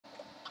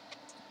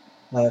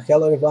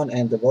Hello everyone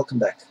and welcome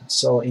back.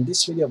 So in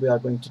this video we are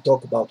going to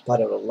talk about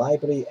parallel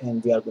library,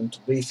 and we are going to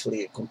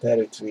briefly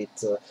compare it with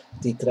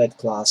TThread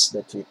class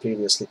that we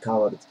previously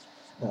covered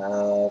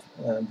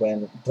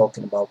when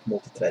talking about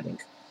multi-threading.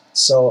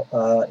 So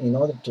in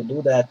order to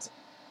do that,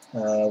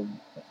 I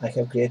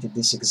have created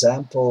this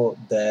example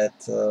that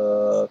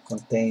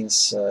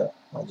contains,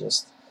 I'll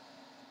just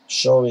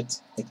show it.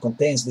 It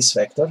contains this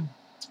vector.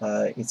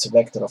 It's a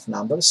vector of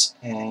numbers,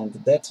 and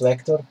that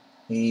vector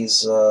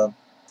is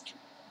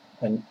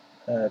and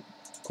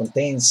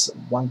contains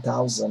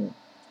 100,000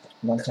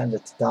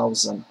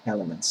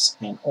 elements,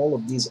 and all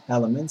of these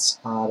elements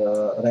are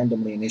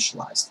randomly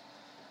initialized.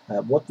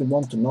 What we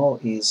want to know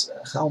is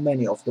how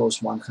many of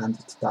those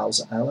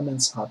 100,000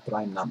 elements are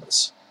prime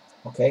numbers.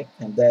 Okay,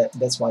 and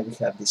that's why we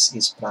have this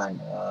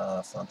isPrime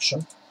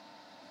function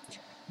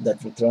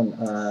that return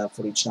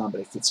for each number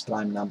if it's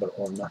prime number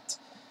or not.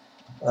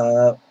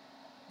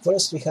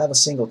 First, we have a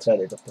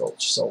single-threaded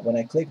approach. So when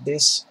I click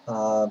this,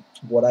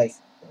 what I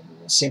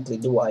simply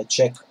do, I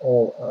check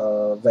all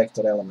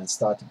vector elements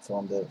starting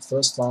from the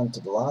first one to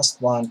the last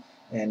one,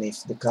 and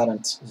if the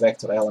current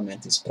vector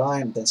element is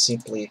prime, then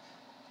simply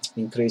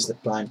increase the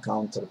prime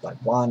counter by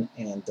 1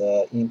 and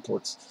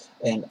input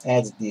and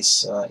add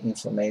this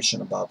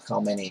information about how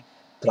many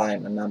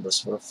prime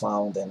numbers were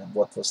found and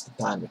what was the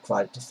time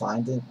required to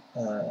find it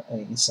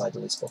inside the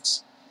list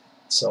box.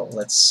 So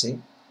let's see.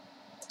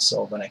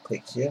 So when I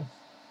click here,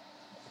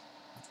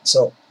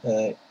 so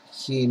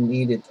he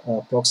needed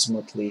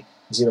approximately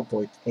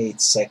 0.8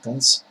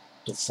 seconds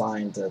to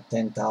find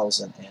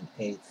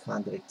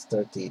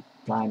 10,830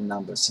 prime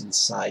numbers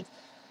inside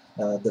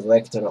the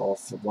vector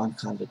of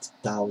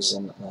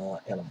 100,000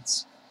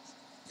 elements.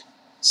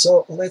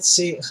 So let's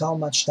see how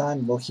much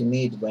time will he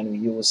need when we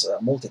use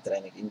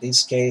multi-threading. In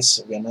this case,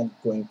 we are not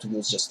going to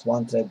use just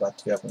one thread,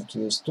 but we are going to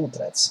use two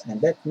threads.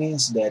 And that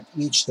means that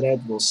each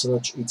thread will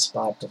search its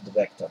part of the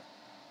vector.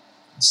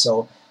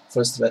 So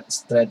first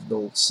thread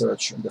will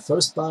search the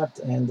first part,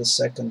 and the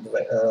second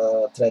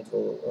thread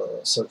will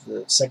search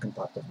the second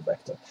part of the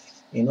vector.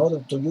 In order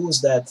to use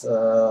that,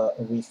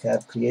 we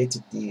have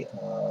created the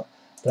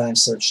prime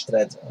search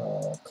thread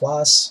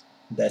class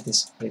that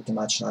is pretty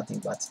much nothing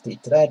but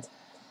TThread.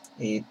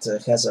 It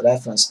has a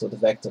reference to the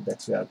vector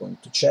that we are going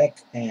to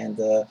check, and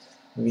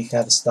we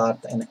have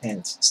start and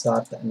end.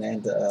 Start and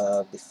end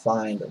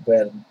defined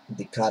where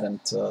the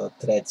current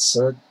thread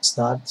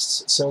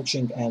starts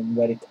searching and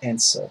where it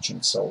ends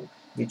searching. So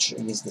which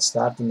is the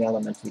starting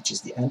element, which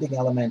is the ending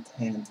element,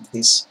 and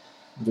this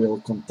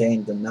will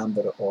contain the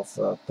number of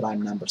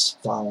prime numbers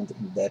found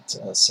in that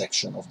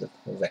section of the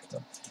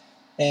vector.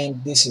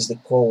 And this is the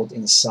code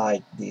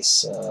inside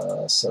this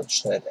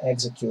search thread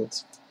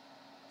execute.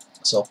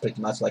 So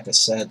pretty much like I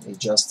said, it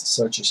just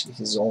searches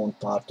his own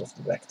part of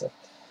the vector.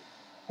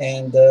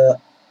 And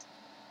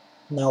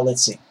now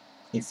let's see,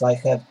 if I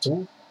have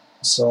two,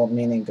 so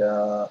meaning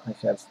I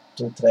have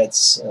two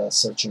threads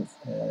searching,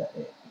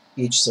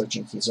 each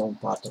searching his own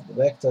part of the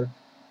vector,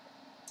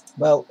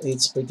 well,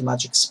 it's pretty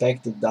much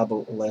expected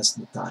double less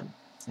the time.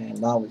 And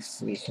now if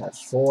we have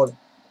 4,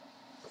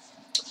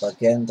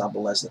 again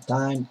double less the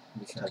time,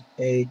 we have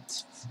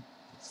 8.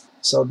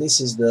 So this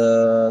is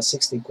the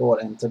 16-core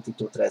and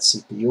 32-thread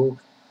CPU.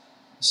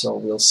 So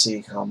we'll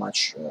see how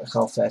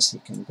fast he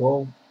can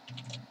go.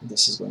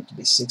 This is going to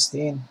be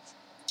 16,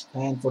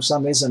 and for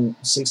some reason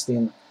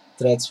 16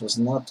 threads was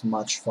not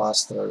much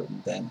faster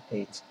than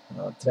 8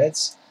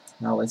 threads.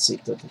 Now let's see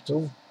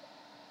 32.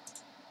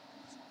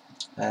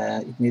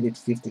 It needed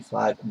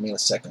 55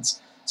 milliseconds.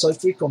 So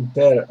if we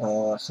compare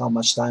how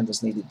much time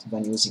was needed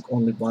when using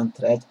only one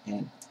thread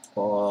and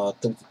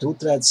 32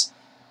 threads,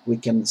 we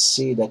can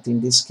see that in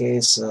this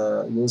case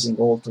using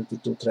all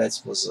 32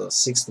 threads was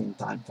 16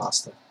 times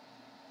faster.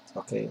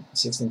 Okay,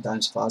 16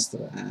 times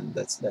faster, and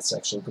that's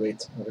actually a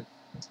great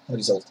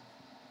result.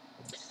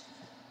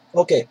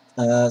 Okay,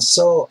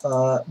 so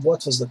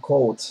what was the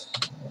code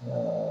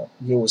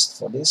used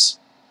for this?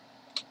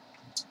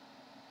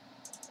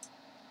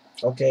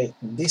 Okay,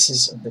 this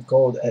is the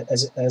code.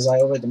 As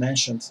I already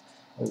mentioned,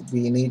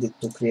 we needed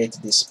to create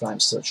this prime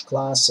search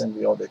class, and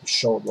we already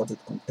showed what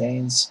it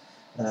contains.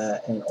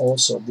 And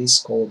also this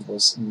code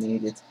was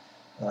needed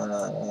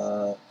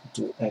to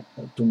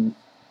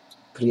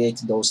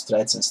create those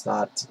threads and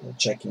start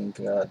checking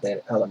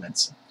their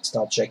elements,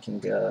 start checking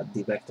the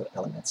vector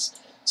elements.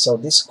 So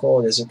this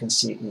code, as you can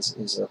see,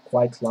 is a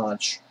quite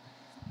large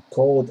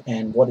code,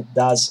 and what it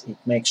does, it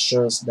makes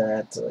sure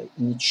that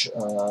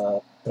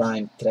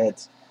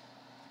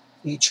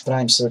each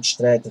prime search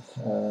thread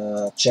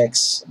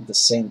checks the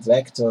same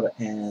vector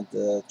and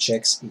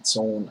checks its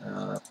own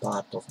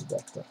part of the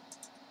vector.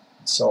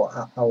 So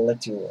I'll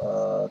let you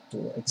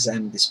to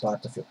examine this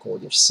part of your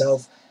code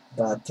yourself,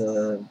 but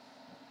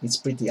it's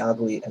pretty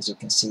ugly. As you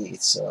can see,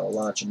 it's a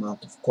large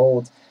amount of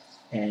code,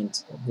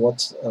 and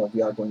what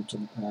we are going to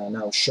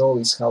now show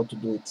is how to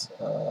do it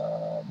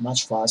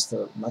much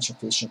faster, much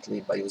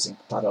efficiently by using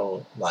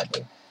parallel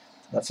library.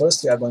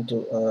 First, we are going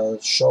to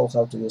show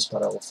how to use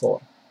parallel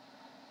for.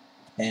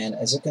 And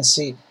as you can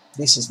see,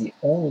 this is the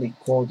only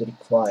code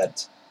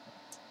required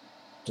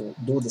to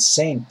do the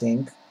same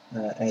thing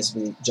as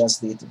we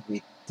just did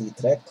with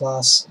TThread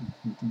class.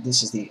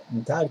 This is the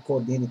entire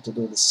code needed to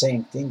do the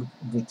same thing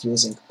with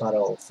using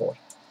parallel for.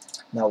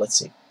 Now let's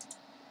see.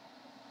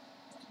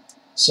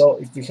 So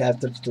if we have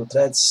 32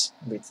 threads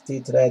with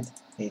TThread,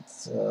 it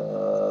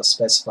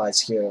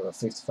specifies here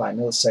 55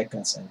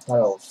 milliseconds, and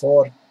parallel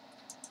for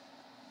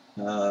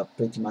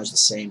pretty much the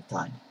same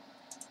time.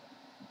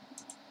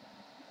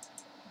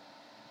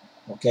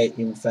 Okay,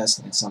 even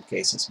faster in some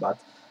cases, but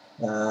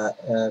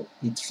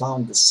it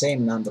found the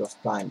same number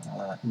of prime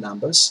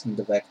numbers in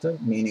the vector,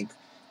 meaning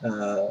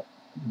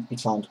it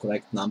found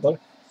correct number,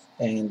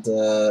 and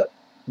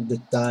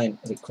the time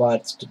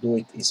required to do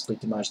it is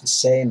pretty much the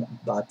same,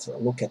 but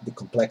look at the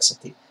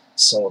complexity.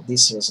 So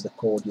this was the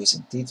code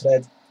using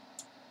TThread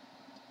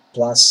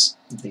plus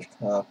the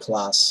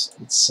class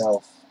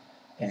itself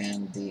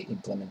and the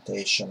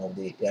implementation of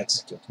the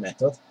execute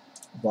method,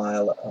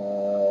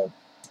 while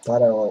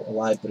parallel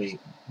library,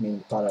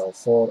 meaning parallel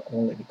for,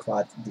 only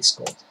required this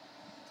code.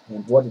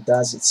 And what it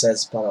does, it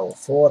says parallel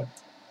for,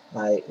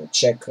 I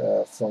check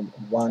from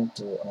 1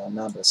 to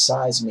number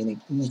size,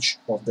 meaning each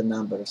of the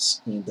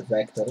numbers in the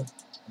vector,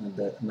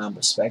 the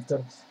numbers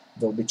vector,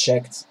 will be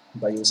checked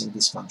by using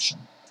this function.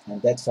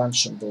 And that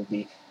function will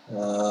be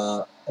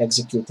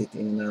executed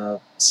in a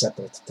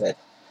separate thread.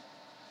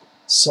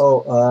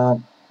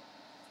 So,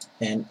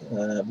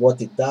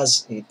 what it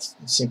does, it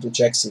simply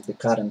checks if the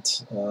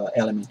current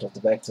element of the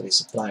vector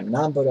is a prime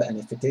number, and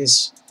if it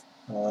is,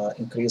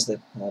 increase the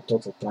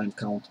total prime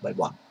count by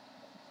 1.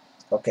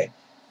 Okay,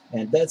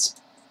 and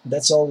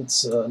that's all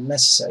it's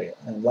necessary.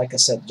 And like I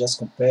said, just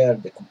compare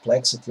the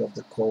complexity of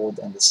the code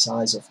and the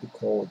size of the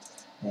code,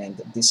 and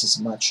this is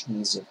much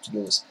easier to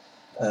use.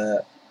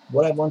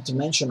 What I want to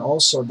mention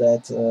also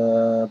that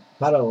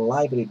parallel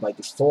library by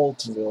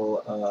default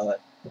will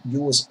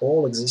use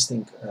all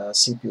existing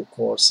CPU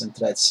cores and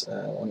threads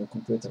on your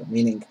computer,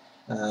 meaning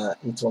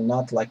it will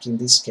not, like in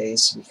this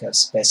case, we have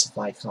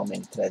specified how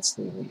many threads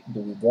do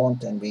we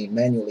want, and we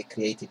manually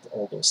created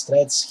all those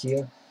threads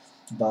here,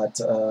 but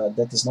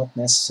that is not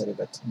necessary.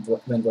 But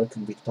when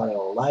working with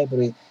parallel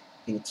library,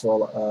 it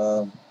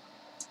will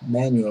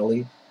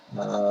manually,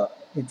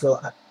 it will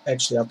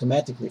actually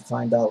automatically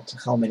find out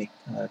how many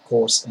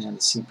cores and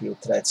CPU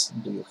threads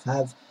do you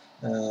have.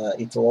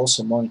 It will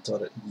also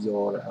monitor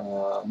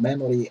your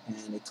memory,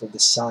 and it will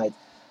decide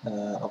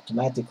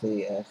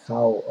automatically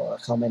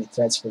how many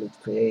threads will it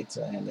create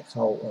and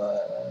how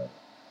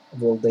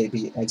will they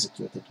be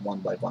executed one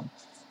by one.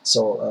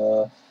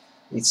 So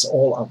it's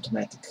all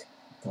automatic.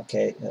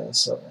 Okay,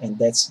 and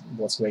that's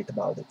what's great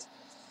about it.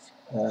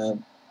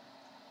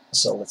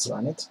 So let's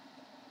run it.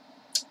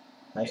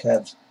 I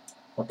have,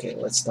 okay,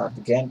 let's start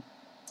again.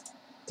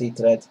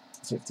 TThread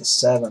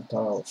 57,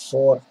 parallel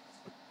 4,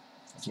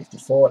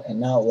 54, and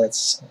now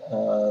let's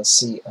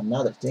see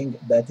another thing,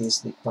 that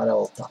is the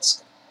parallel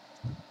task.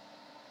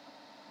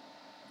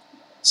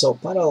 So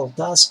parallel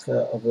task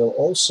will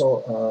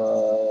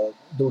also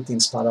do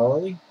things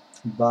parallelly,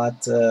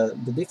 but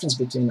the difference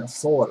between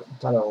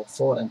parallel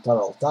for and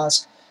parallel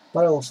task,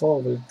 parallel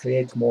for will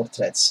create more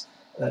threads.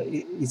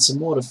 It's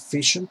more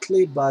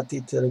efficiently, but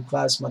it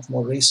requires much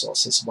more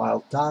resources,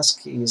 while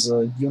task is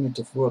a unit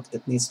of work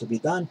that needs to be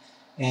done,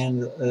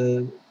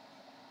 and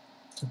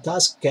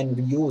task can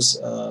reuse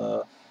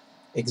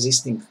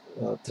existing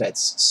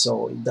threads,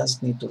 so it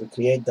doesn't need to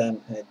recreate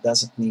them, it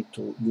doesn't need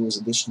to use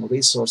additional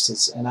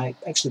resources, and I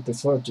actually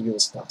prefer to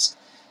use task.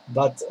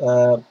 But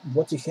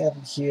what we have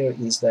here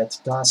is that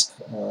task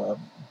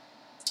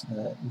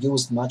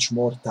used much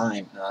more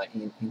time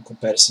in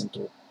comparison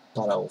to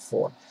parallel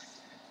for.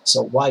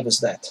 So why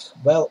was that?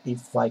 Well,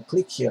 if I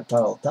click here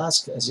parallel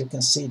task, as you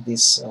can see,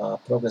 this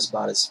progress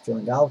bar is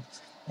filling out,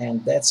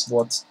 and that's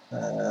what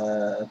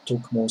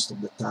took most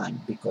of the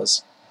time,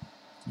 because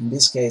in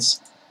this case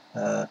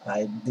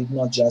I did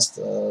not just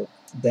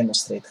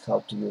demonstrate how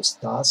to use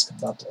task,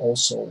 but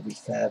also we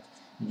have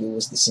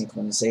used the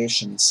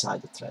synchronization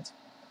inside the thread.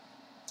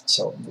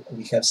 So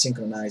we have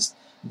synchronized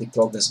the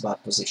progress bar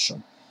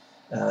position.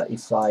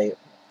 If I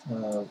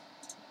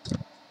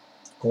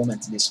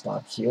comment this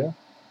part here,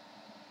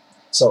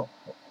 so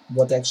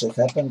what actually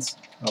happened,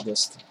 I'll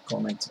just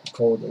comment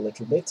code a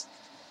little bit.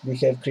 We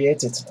have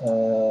created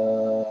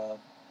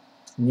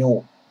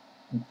new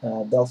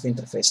Delphi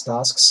interface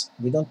tasks.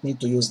 We don't need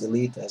to use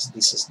delete, as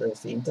this is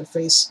Delphi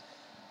interface,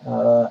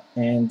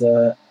 and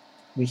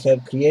we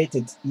have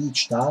created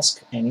each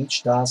task, and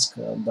each task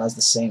does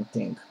the same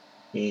thing.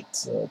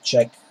 It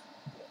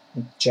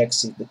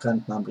checks if the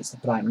current number is the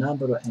prime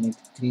number, and it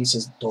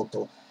increases the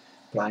total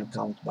prime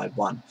count by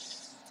 1.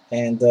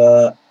 And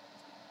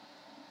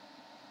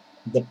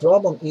the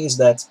problem is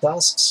that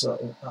tasks,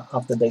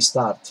 after they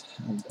start,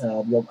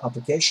 your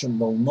application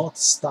will not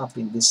stop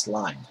in this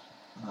line.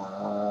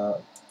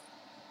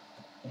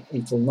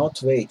 It will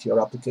not wait, your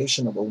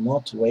application will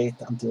not wait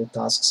until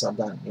tasks are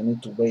done. You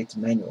need to wait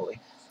manually.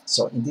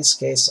 So in this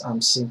case,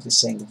 I'm simply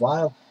saying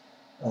while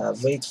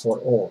wait for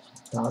all,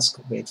 task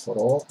wait for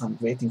all, I'm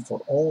waiting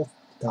for all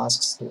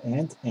tasks to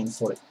end, and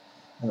for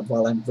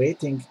while I'm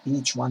waiting,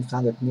 each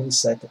 100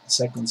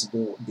 milliseconds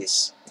do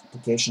this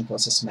application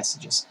process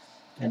messages,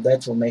 and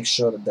that will make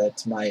sure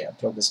that my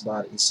progress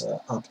bar is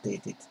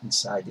updated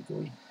inside the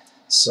GUI.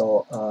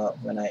 So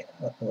when I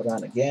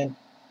run again,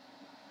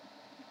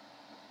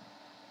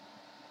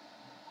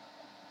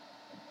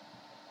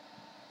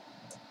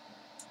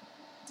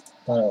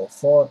 parallel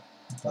 4,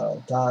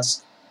 parallel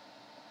task.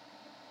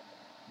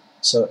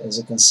 So as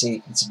you can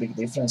see, it's a big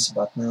difference,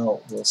 but now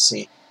we'll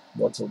see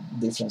what will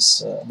be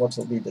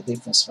the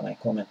difference when I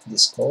comment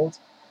this code.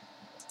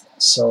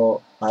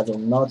 So I will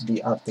not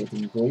be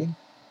updating GUI,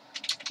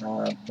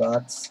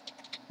 but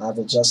I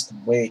will just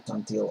wait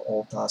until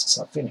all tasks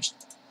are finished.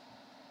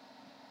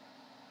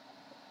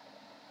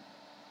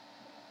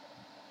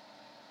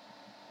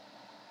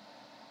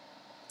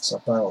 So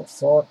parallel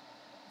 4,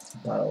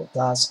 parallel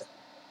task.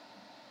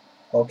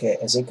 Okay,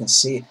 as you can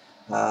see,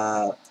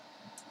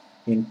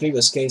 in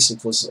previous case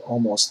it was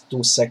almost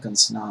 2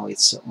 seconds, now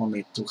it's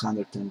only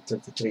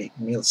 233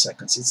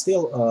 milliseconds. It's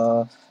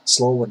still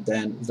slower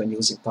than when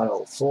using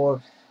parallel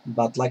 4,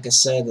 but like I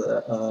said,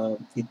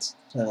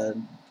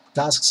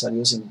 tasks are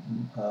using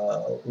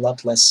a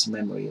lot less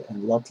memory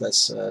and a lot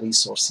less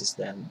resources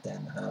than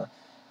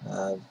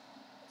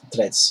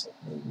threads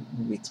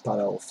with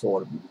parallel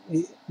 4.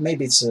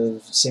 Maybe it's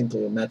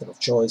simply a matter of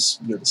choice,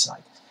 you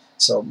decide.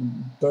 So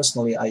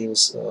personally I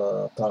use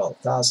parallel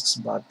tasks,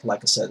 but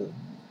like I said,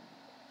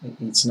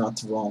 it's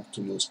not wrong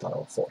to use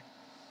parallel 4.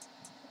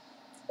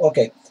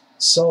 Okay,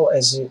 so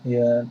as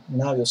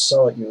now you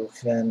saw, you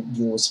can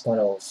use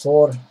parallel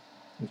 4,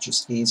 which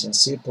is easy and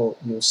simple.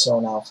 You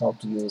saw now how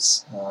to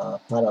use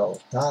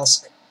parallel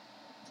task.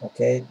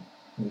 Okay,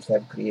 we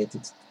have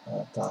created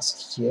a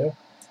task here,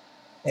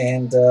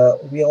 and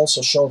we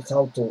also showed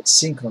how to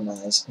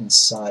synchronize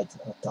inside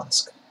a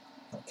task.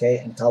 Okay,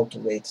 and how to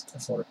wait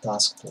for a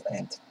task to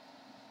end.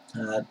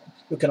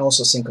 You can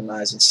also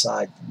synchronize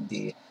inside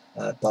the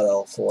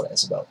parallel 4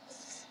 as well.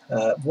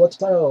 What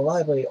parallel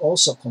library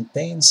also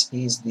contains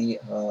is the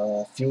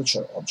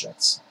future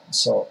objects.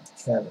 So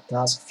you have a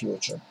task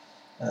future.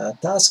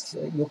 Task,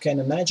 you can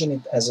imagine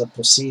it as a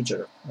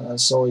procedure.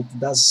 So it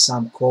does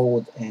some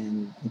code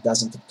and it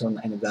doesn't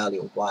return any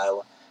value,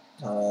 while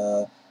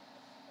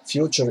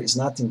future is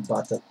nothing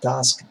but a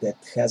task that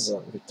has a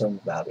return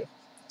value.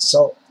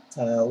 So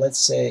let's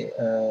say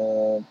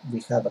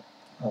we have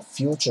a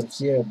future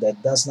here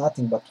that does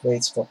nothing but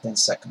waits for 10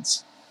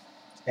 seconds,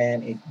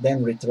 and it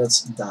then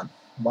returns done.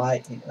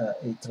 Why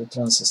it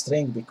returns a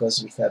string?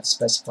 Because we have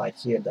specified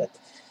here that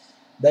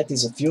that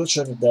is a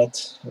future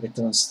that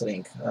returns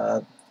string.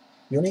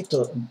 You need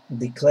to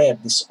declare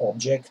this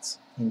object.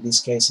 In this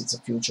case, it's a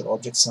future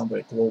object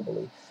somewhere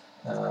globally.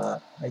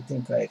 I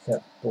think I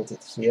have put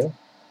it here.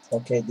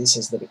 Okay, this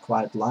is the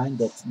required line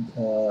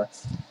that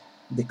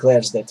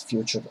declares that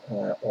future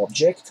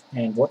object.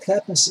 And what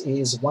happens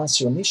is, once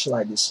you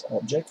initialize this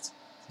object,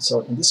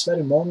 so in this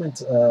very moment,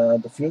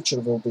 the future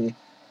will be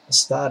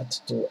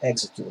start to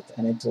execute,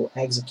 and it will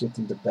execute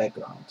in the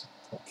background.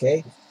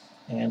 Okay,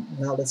 and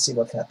now let's see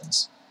what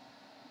happens.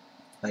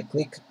 I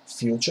click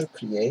future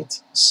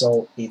create,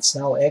 so it's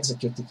now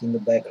executing in the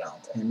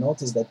background, and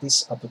notice that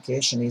this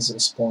application is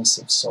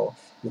responsive, so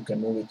you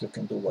can move it, you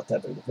can do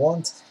whatever you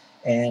want.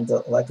 And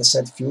like I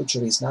said,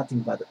 future is nothing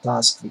but a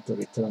task with a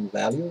return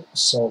value.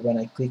 So when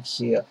I click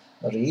here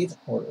read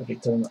or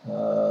return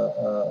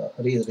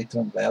read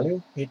return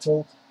value, it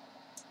will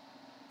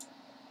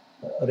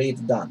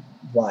read done.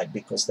 Why?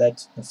 Because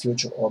that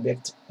future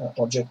object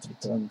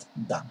returned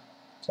done.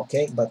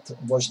 Okay, but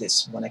watch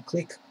this. When I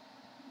click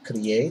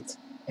create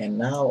and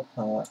now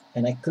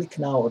and I click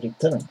now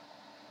return,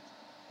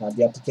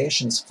 the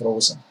application is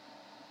frozen,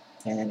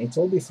 and it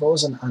will be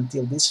frozen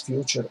until this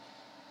future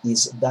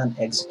is done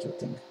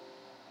executing.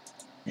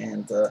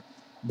 And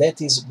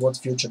that is what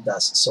future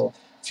does. So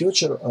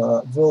future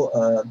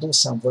will do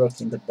some work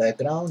in the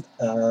background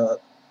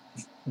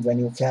when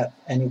you have,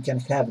 and you can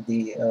have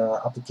the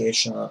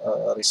application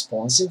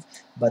responsive,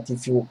 but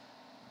if you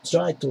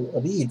try to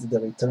read the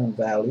return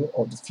value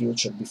of the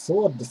future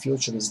before the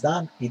future is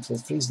done, it will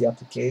freeze the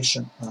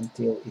application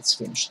until it's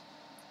finished.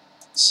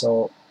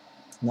 So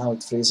now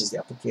it freezes the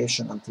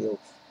application until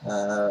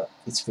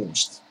it's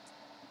finished,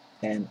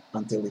 and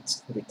until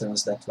it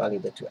returns that value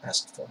that you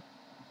asked for.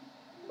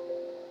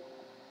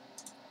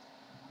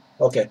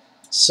 Okay,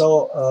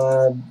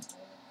 so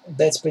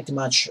that's pretty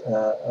much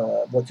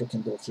what you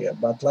can do here.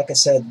 But like I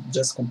said,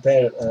 just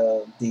compare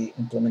the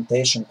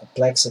implementation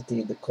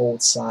complexity, the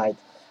code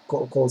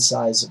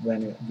size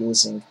when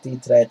using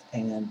TThread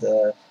and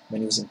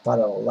when using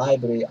parallel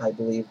library. I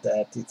believe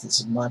that it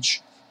is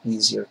much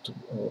easier to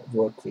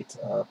work with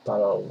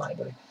parallel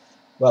library.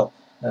 Well,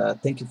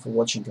 thank you for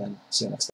watching, and see you next time.